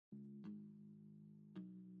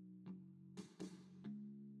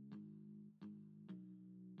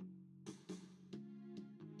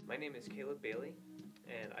My name is Caleb Bailey,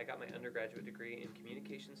 and I got my undergraduate degree in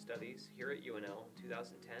Communication Studies here at UNL in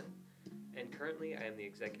 2010, and currently I am the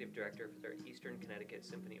Executive Director for their Eastern Connecticut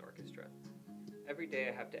Symphony Orchestra. Every day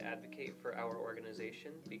I have to advocate for our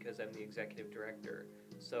organization because I'm the Executive Director,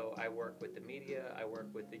 so I work with the media, I work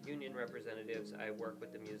with the union representatives, I work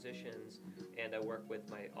with the musicians, and I work with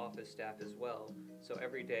my office staff as well. So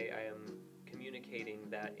every day I am communicating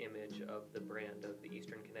that image of the brand of the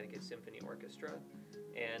Eastern Connecticut Symphony Orchestra,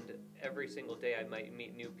 and every single day I might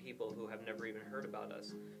meet new people who have never even heard about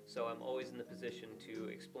us. So I'm always in the position to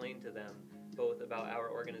explain to them both about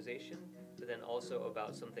our organization, but then also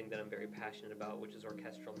about something that I'm very passionate about, which is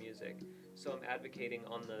orchestral music. So I'm advocating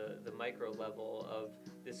on the micro level of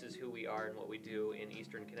this is who we are and what we do in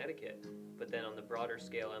Eastern Connecticut. But then on the broader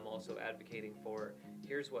scale, I'm also advocating for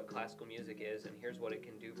here's what classical music is, and here's what it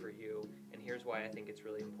can do for you, and here's why I think it's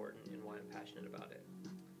really important and why I'm passionate about it.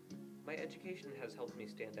 My education has helped me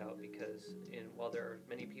stand out because while there are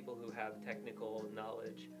many people who have technical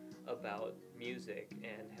knowledge about music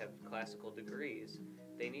and have classical degrees,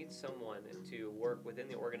 they need someone to work within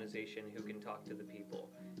the organization who can talk to the people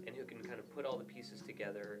and who can kind of put all the pieces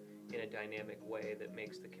together in a dynamic way that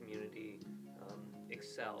makes the community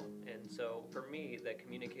excel. And so for me, that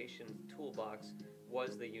communication toolbox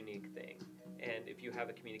was the unique thing. And if you have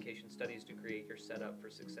a communication studies degree, you're set up for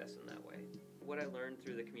success in that way. What I learned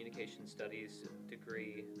through the communication studies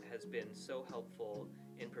degree has been so helpful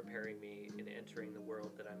in preparing me in entering the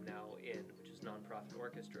world that I'm now in, which is nonprofit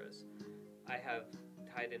orchestras. I have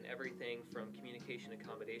tied in everything from communication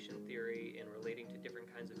accommodation theory and relating to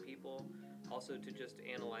different kinds of people, also to just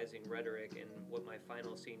analyzing rhetoric and what my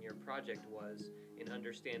final senior project was in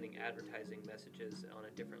understanding advertising messages on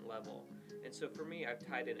a different level. And so for me, I've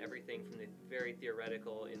tied in everything from the very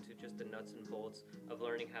theoretical into just the nuts and bolts of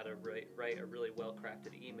learning how to write a really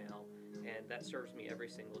well-crafted email, and that serves me every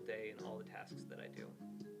single day in all the tasks that I do.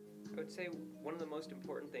 I would say one of the most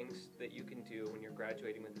important things that you can do when you're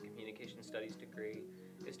graduating with a communication studies degree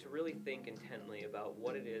is to really think intently about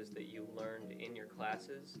what it is that you learned in your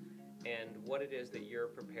classes and what it is that you're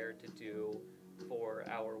prepared to do for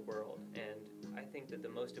our world. And I think that the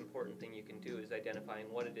most important thing you can do is identifying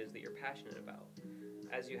what it is that you're passionate about.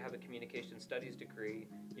 As you have a communication studies degree,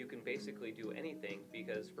 you can basically do anything,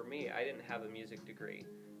 because for me, I didn't have a music degree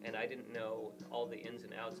and I didn't know all the ins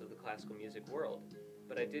and outs of the classical music world.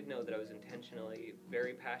 But I did know that I was intentionally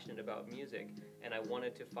very passionate about music, and I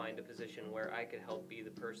wanted to find a position where I could help be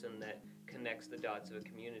the person that connects the dots of a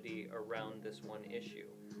community around this one issue.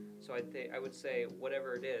 So I would say,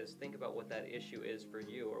 whatever it is, think about what that issue is for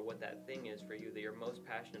you, or what that thing is for you that you're most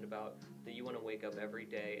passionate about, that you want to wake up every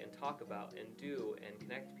day and talk about and do and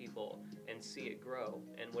connect people and see it grow.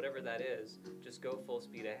 And whatever that is, just go full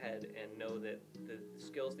speed ahead and know that the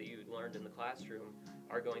skills that you learned in the classroom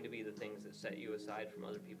are going to be the things that set you aside from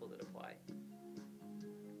other people that apply.